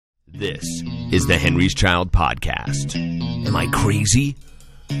This is the Henry's Child Podcast. Am I crazy?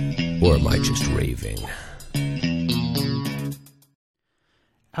 Or am I just raving?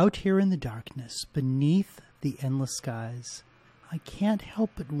 Out here in the darkness, beneath the endless skies, I can't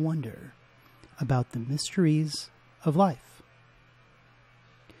help but wonder about the mysteries of life.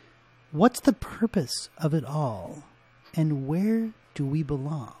 What's the purpose of it all, and where do we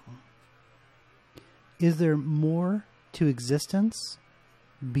belong? Is there more to existence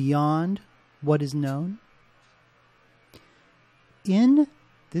beyond what is known? In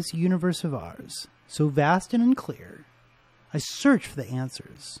this universe of ours, so vast and unclear, I search for the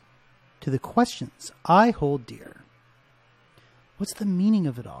answers to the questions I hold dear. What's the meaning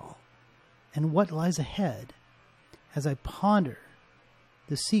of it all, and what lies ahead as I ponder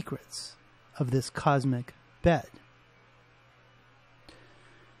the secrets of this cosmic bed?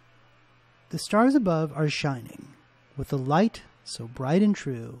 The stars above are shining with a light so bright and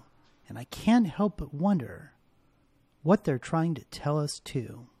true, and I can't help but wonder what they're trying to tell us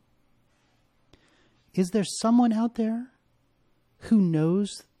too. Is there someone out there who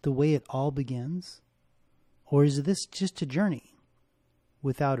knows the way it all begins? Or is this just a journey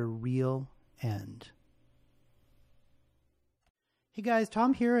without a real end? Hey guys,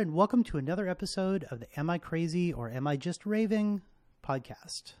 Tom here, and welcome to another episode of the Am I Crazy or Am I Just Raving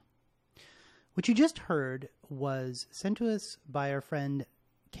podcast. What you just heard was sent to us by our friend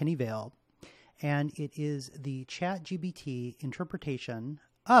Kenny Vale, and it is the ChatGPT interpretation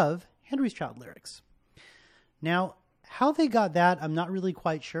of Henry's Child lyrics. Now, how they got that, I'm not really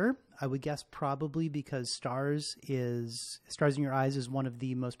quite sure. I would guess probably because Stars in Your Eyes is one of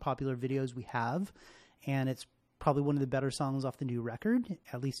the most popular videos we have, and it's probably one of the better songs off the new record,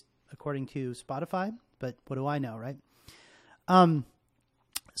 at least according to Spotify, but what do I know, right?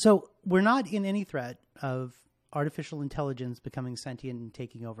 So we're not in any threat of artificial intelligence becoming sentient and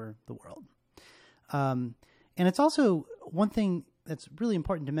taking over the world. And it's also one thing that's really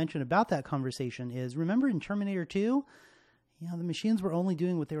important to mention about that conversation is, remember in Terminator 2, the machines were only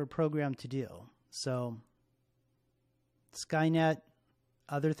doing what they were programmed to do. So Skynet,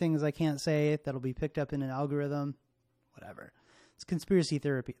 other things I can't say that'll be picked up in an algorithm, whatever. It's conspiracy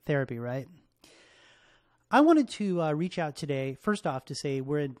therapy, right? I wanted to reach out today, first off, to say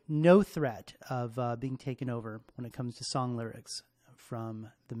we're in no threat of being taken over when it comes to song lyrics from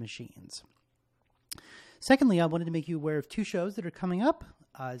the machines. Secondly, I wanted to make you aware of two shows that are coming up.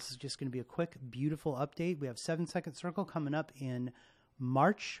 This is just going to be a quick, beautiful update. We have 7 Second Circle coming up in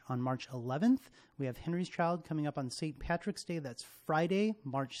March, on March 11th. We have Henry's Child coming up on St. Patrick's Day. That's Friday,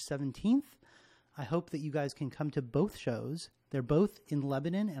 March 17th. I hope that you guys can come to both shows. They're both in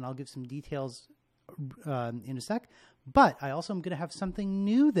Lebanon, and I'll give some details in a sec. But I also am going to have something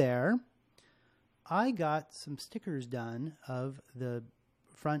new there. I got some stickers done of the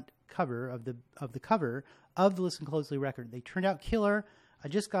front cover of the cover of the Listen Closely record. They turned out killer. I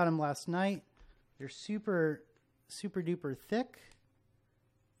just got them last night. They're super duper thick,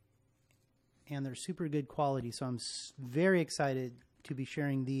 and they're super good quality. So I'm very excited to be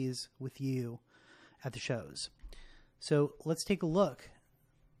sharing these with you at the shows. So let's take a look.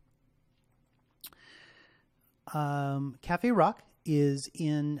 Cafe Rock is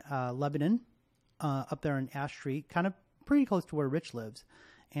in Lebanon, up there on Ash Street, kind of pretty close to where Rich lives.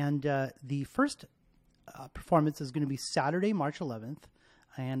 And the first performance is going to be Saturday, March 11th.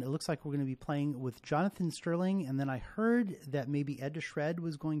 And it looks like we're going to be playing with Jonathan Sterling. And then I heard that maybe Ed to Shred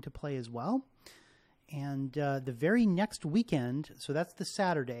was going to play as well. And the very next weekend, so that's the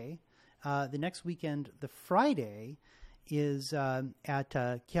Saturday. The next weekend, the Friday, is at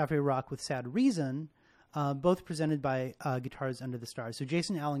Cafe Rock with Sad Reason. Both presented by Guitars Under the Stars. So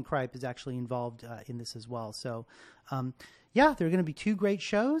Jason Allen Kripe is actually involved in this as well. So, there are going to be 2 great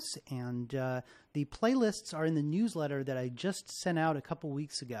shows, and the playlists are in the newsletter that I just sent out a couple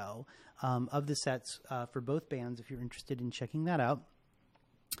weeks ago of the sets for both bands, if you're interested in checking that out.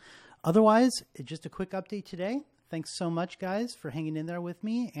 Otherwise, just a quick update today. Thanks so much, guys, for hanging in there with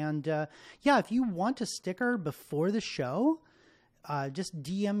me. And if you want a sticker before the show, just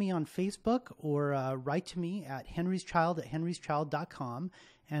DM me on Facebook or write to me at henryschild@henryschild.com,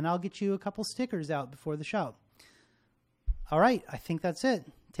 and I'll get you a couple stickers out before the show. All right, I think that's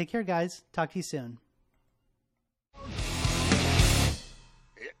it. Take care, guys. Talk to you soon.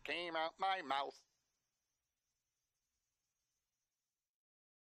 It came out my mouth.